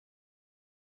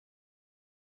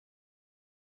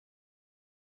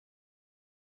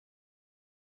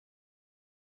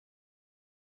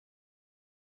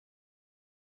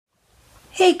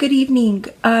Hey, good evening.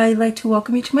 I'd like to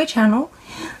welcome you to my channel.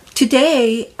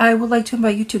 Today, I would like to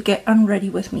invite you to get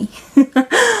unready with me.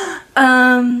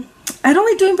 I don't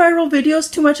like doing viral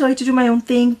videos too much. I like to do my own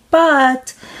thing,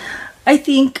 but I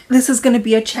think this is going to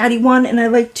be a chatty one, and I'd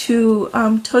like to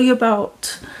tell you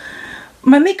about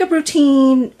my makeup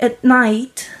routine at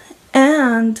night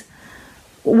and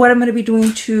what I'm going to be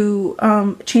doing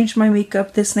to change my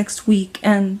makeup this next week,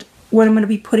 and what I'm going to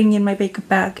be putting in my makeup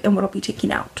bag and what I'll be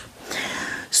taking out.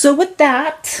 So with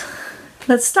that,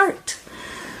 let's start.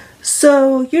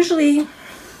 So usually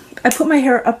I put my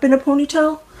hair up in a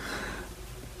ponytail,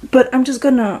 but I'm just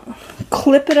gonna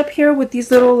clip it up here with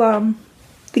these little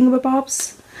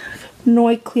thingamabobs. No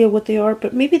idea what they are,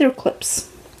 but maybe they're clips.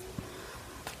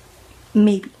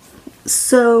 Maybe.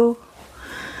 So,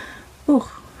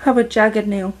 oh, have a jagged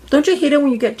nail. Don't you hate it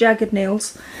when you get jagged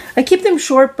nails? I keep them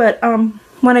short, but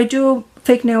when I do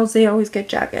fake nails, they always get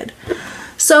jagged.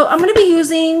 So I'm going to be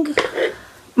using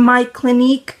my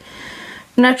Clinique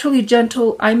Naturally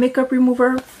Gentle Eye Makeup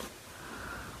Remover.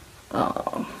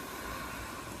 You're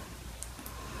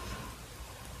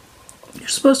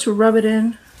supposed to rub it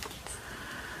in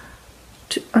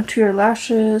onto your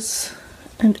lashes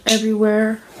and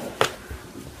everywhere.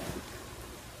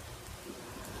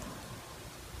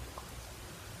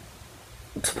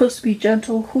 It's supposed to be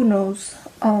gentle. Who knows?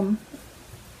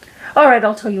 Alright,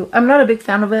 I'll tell you. I'm not a big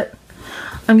fan of it.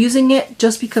 I'm using it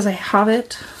just because I have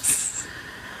it.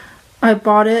 I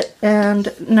bought it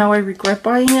and now I regret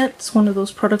buying it. It's one of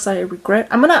those products I regret.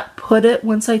 I'm gonna put it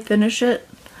once I finish it,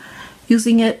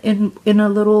 using it in a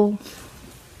little,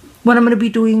 when I'm gonna be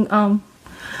doing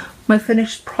my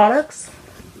finished products.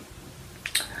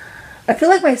 I feel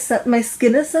like my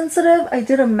skin is sensitive. I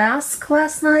did a mask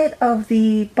last night of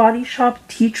the Body Shop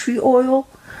Tea Tree Oil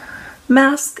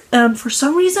mask, and for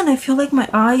some reason I feel like my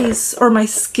eyes or my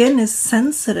skin is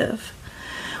sensitive,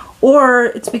 or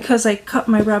it's because I cut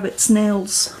my rabbit's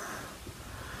nails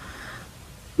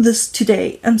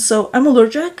today, and so I'm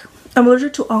allergic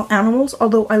to all animals,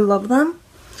 although I love them,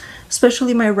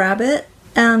 especially my rabbit.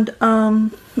 And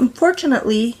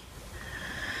unfortunately,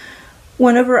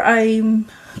 whenever I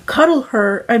cuddle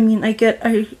her, I mean, I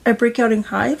break out in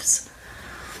hives,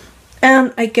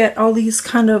 and I get all these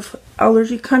kind of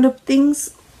allergy kind of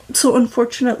things. So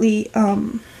unfortunately,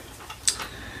 I'm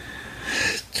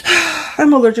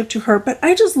allergic to her, but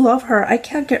I just love her. I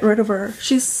can't get rid of her.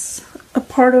 She's a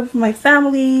part of my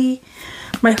family.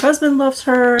 My husband loves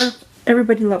her.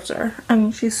 Everybody loves her. I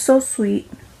mean, she's so sweet.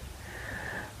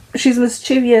 She's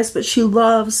mischievous, but she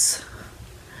loves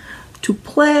to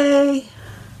play.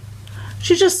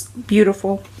 She's just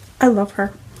beautiful. I love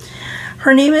her.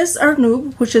 Her name is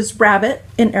Arnoob, which is rabbit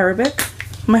in Arabic.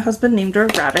 My husband named her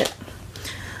Rabbit,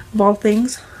 of all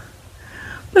things.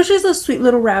 But she's a sweet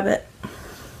little rabbit.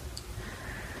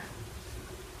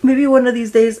 Maybe one of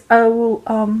these days I will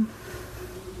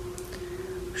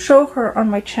show her on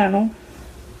my channel.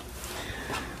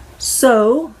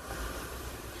 So,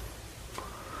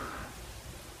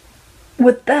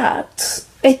 with that,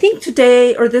 I think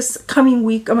today or this coming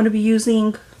week I'm going to be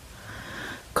using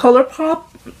ColourPop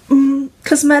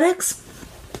Cosmetics,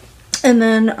 and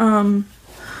then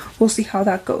we'll see how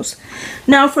that goes.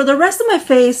 Now for the rest of my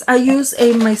face, I use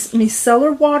a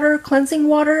micellar water, cleansing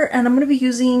water, and I'm going to be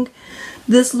using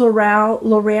this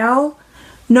L'Oreal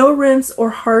No Rinse or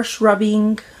Harsh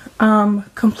Rubbing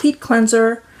Complete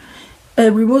Cleanser.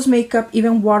 It removes makeup,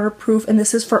 even waterproof, and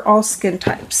this is for all skin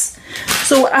types.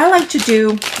 So what I like to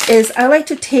do is I like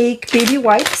to take baby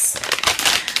wipes,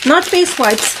 not face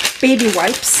wipes, baby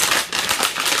wipes,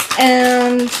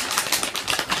 and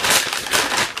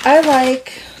I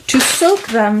like to soak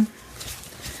them.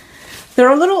 They're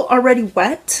a little already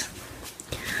wet,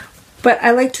 but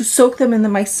I like to soak them in the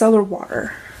micellar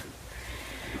water,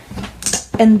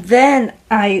 and then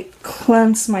I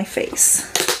cleanse my face.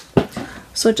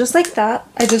 So just like that,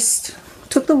 I just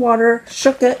took the water,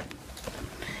 shook it,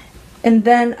 and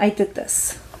then I did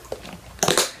this.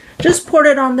 Just poured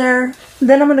it on there.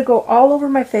 Then I'm going to go all over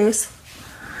my face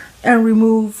and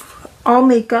remove all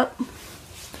makeup,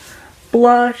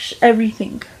 blush,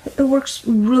 everything. It works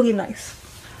really nice.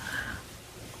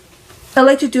 I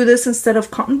like to do this instead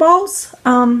of cotton balls.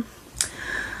 I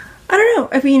don't know.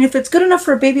 I mean, if it's good enough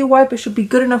for a baby wipe, it should be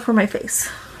good enough for my face.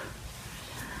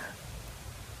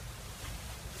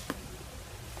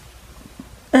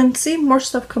 And see, more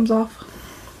stuff comes off.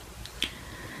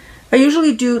 I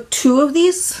usually do 2 of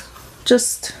these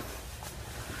just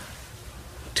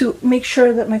to make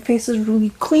sure that my face is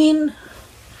really clean.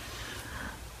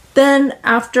 Then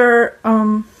after,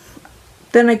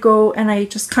 then I go and I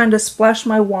just kind of splash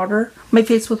my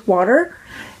face with water,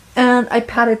 and I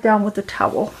pat it down with a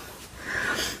towel.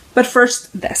 But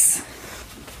first, this.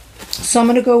 So I'm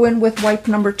going to go in with wipe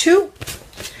number 2.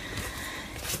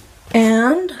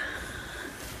 And,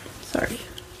 sorry.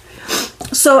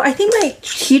 So I think my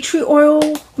tea tree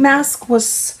oil mask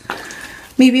was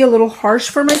maybe a little harsh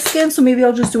for my skin. So maybe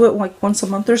I'll just do it like once a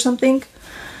month or something.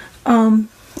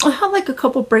 I have like a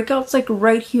couple breakouts like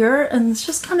right here, and it's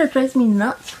just kind of drives me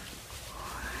nuts.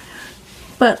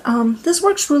 But this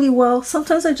works really well.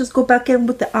 Sometimes I just go back in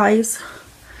with the eyes.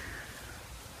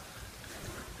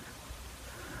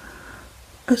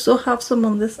 I still have some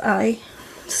on this eye.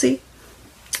 See?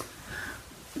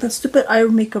 The stupid eye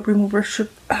makeup remover should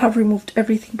have removed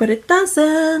everything, but it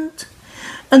doesn't.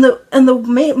 And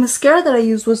the mascara that I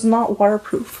used was not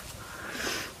waterproof.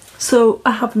 So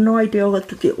I have no idea what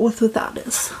to deal with that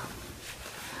is.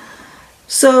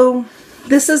 So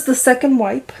this is the second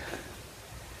wipe.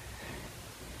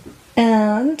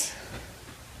 And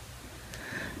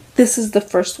this is the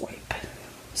first wipe.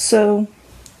 So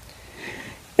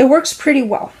it works pretty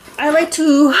well. I like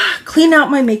to clean out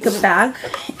my makeup bag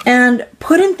and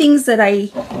put in things that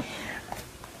I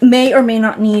may or may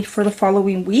not need for the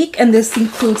following week, and this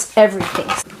includes everything.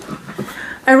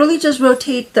 I really just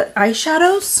rotate the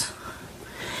eyeshadows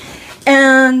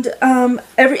and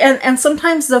and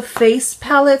sometimes the face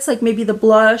palettes, like maybe the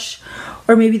blush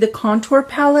or maybe the contour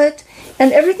palette,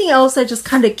 and everything else I just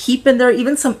kind of keep in there,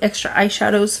 even some extra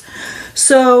eyeshadows.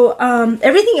 So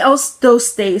everything else though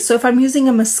stays. So if I'm using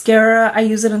a mascara, I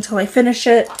use it until I finish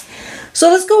it. So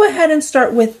let's go ahead and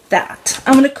start with that.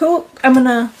 I'm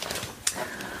gonna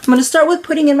start with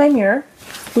putting in my mirror,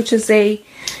 which is a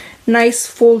nice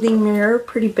folding mirror,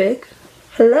 pretty big.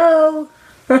 Hello.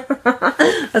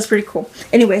 That's pretty cool.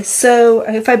 Anyway, so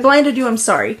if I blinded you, I'm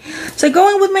sorry. So I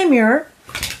go in with my mirror,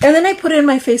 and then I put in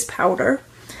my face powder.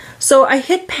 So I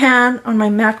hit pan on my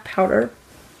MAC powder.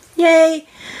 Yay!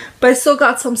 But I still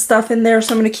got some stuff in there,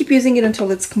 so I'm going to keep using it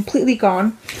until it's completely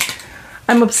gone.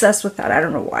 I'm obsessed with that. I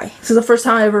don't know why. This is the first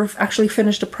time I ever actually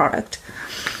finished a product.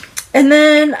 And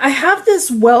then I have this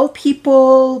Well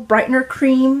People brightener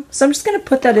cream, so I'm just going to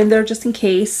put that in there just in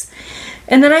case.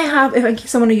 And then I have, in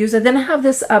case I want to use it, then I have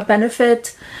this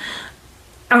Benefit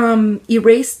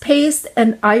erase paste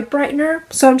and eye brightener,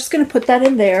 so I'm just going to put that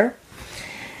in there.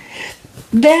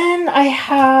 Then I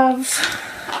have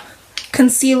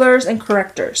concealers and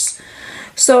correctors.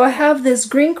 So I have this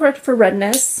green corrector for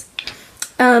redness.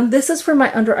 This is for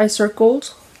my under eye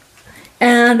circles,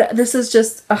 and this is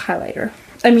just a highlighter.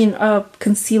 I mean a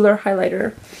concealer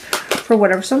highlighter for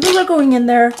whatever. So those are going in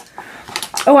there.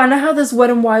 Oh, and I have this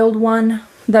Wet n Wild one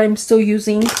that I'm still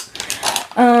using.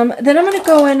 Then I'm going to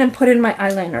go in and put in my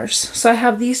eyeliners. So I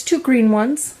have these 2 green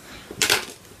ones.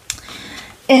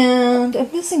 And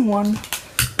I'm missing one.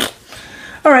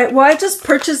 Alright, well I just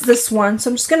purchased this one.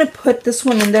 So I'm just going to put this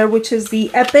one in there, which is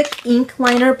the Epic Ink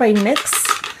Liner by NYX.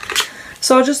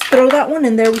 So I'll just throw that one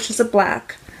in there, which is a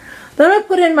black. Then I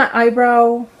put in my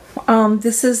eyebrow.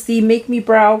 This is the Make Me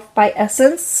Brow by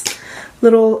Essence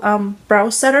little brow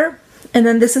setter. And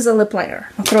then this is a lip liner.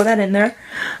 I'll throw that in there.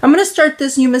 I'm going to start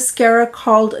this new mascara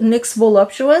called NYX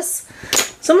Voluptuous.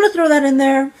 So I'm going to throw that in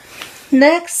there.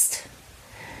 Next,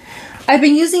 I've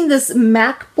been using this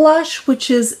MAC blush, which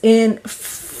is in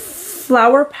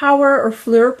Flower Power or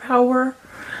Fleur Power.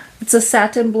 It's a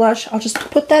satin blush. I'll just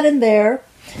put that in there.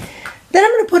 Then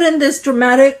I'm going to put in this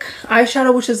dramatic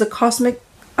eyeshadow, which is a Cosmic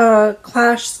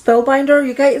Clash Spellbinder.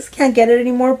 You guys can't get it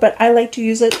anymore, but I like to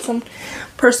use it for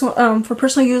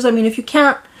personal use. I mean, if you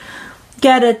can't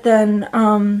get it, then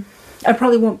I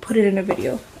probably won't put it in a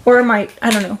video, or I might. I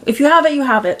don't know. If you have it, you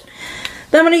have it.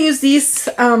 Then I'm going to use these,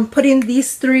 put in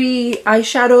these 3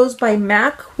 eyeshadows by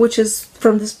MAC, which is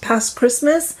from this past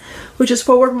Christmas, which is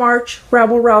Forward March,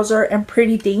 Rabble Rouser, and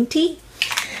Pretty Dainty.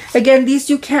 Again, these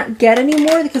you can't get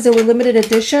anymore because they were limited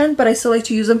edition, but I still like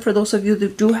to use them for those of you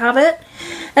that do have it.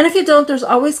 And if you don't, there's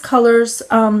always colors,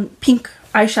 pink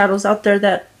eyeshadows out there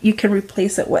that you can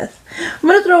replace it with. I'm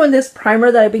going to throw in this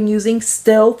primer that I've been using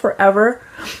still forever.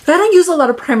 I don't use a lot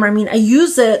of primer. I mean, I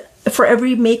use it for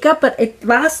every makeup, but it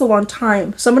lasts a long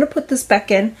time. So I'm going to put this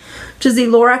back in, which is the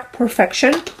Lorac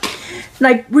Perfection. And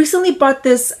I recently bought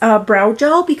this brow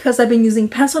gel because I've been using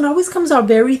pencil and it always comes out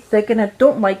very thick and I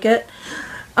don't like it.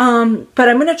 But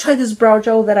I'm going to try this brow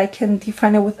gel that I can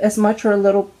define it with as much or a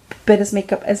little bit as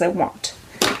makeup as I want.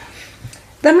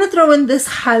 Then I'm going to throw in this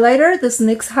highlighter, this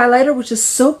NYX highlighter, which is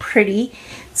so pretty.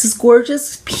 It's this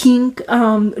gorgeous pink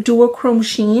duochrome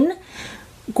sheen.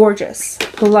 Gorgeous.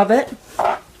 Love it.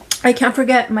 I can't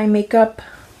forget my makeup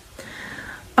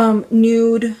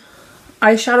nude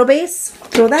eyeshadow base.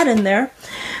 Throw that in there.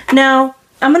 Now,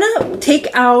 I'm going to take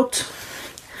out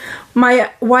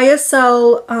my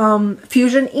YSL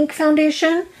Fusion Ink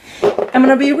Foundation. I'm going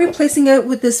to be replacing it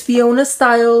with this Fiona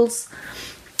Styles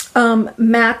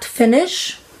Matte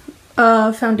Finish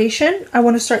foundation. I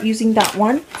want to start using that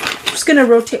one. I'm just going to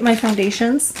rotate my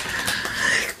foundations.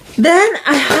 Then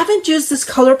I haven't used this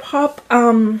ColourPop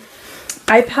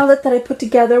eye palette that I put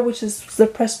together, which is the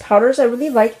pressed powders. I really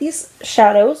like these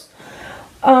shadows.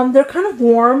 They're kind of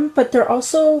warm, but they're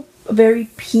also very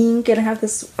pink, and I have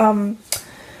this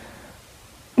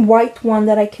white one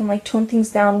that I can like tone things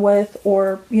down with,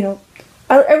 or you know,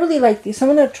 I really like these. So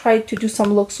I'm going to try to do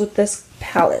some looks with this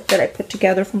palette that I put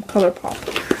together from ColourPop.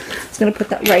 Just going to put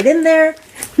that right in there.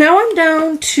 Now I'm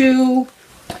down to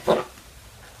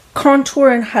contour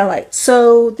and highlight.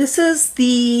 So this is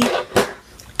the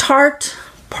Tarte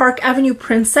Park Avenue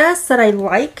Princess that I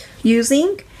like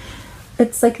using.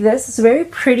 It's like this. It's very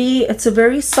pretty. It's a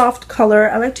very soft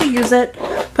color. I like to use it.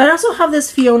 But I also have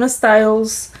this Fiona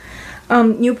Styles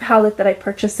new palette that I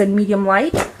purchased in medium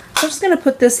light. So I'm just going to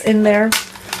put this in there.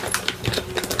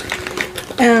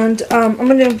 And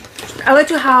I like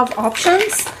to have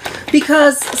options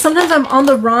because sometimes I'm on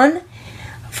the run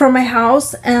from my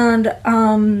house, and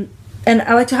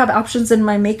I like to have options in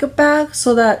my makeup bag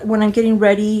so that when I'm getting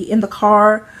ready in the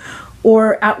car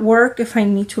or at work, if I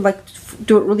need to like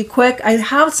do it really quick, I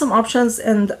have some options,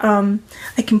 and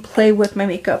I can play with my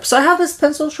makeup. So I have this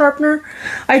pencil sharpener.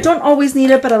 I don't always need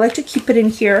it, but I like to keep it in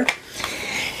here.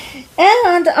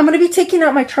 And I'm going to be taking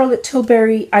out my Charlotte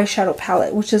Tilbury eyeshadow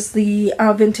palette, which is the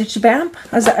Vintage Vamp,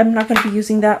 as I'm not going to be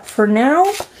using that for now.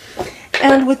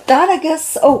 And with that, I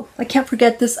guess, oh, I can't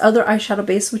forget this other eyeshadow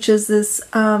base, which is this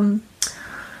Pearl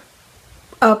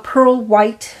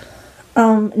White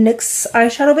NYX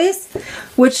eyeshadow base,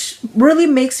 which really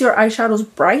makes your eyeshadows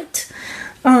bright.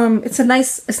 It's a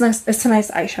nice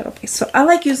eyeshadow base. So I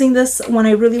like using this when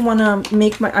I really want to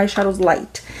make my eyeshadows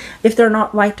light, if they're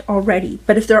not light already.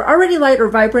 But if they're already light or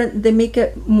vibrant, they make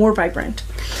it more vibrant.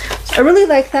 So I really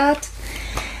like that.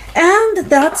 And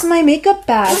that's my makeup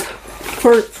bag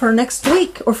for next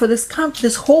week, or for this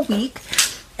whole week.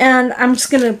 And I'm just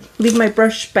gonna leave my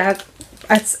brush bag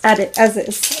at it as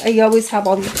is. I always have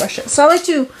all these brushes. So I like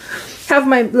to have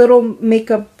my little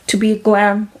makeup to be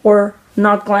glam or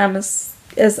not glam as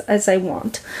I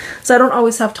want. So I don't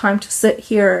always have time to sit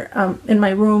here in my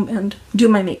room and do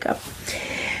my makeup.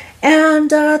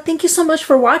 And thank you so much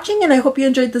for watching, and I hope you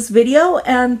enjoyed this video,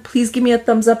 and please give me a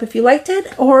thumbs up if you liked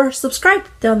it, or subscribe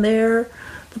down there.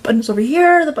 The button's over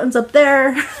here, the button's up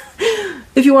there,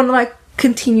 if you want to like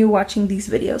continue watching these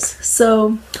videos.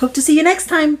 So hope to see you next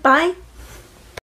time. Bye.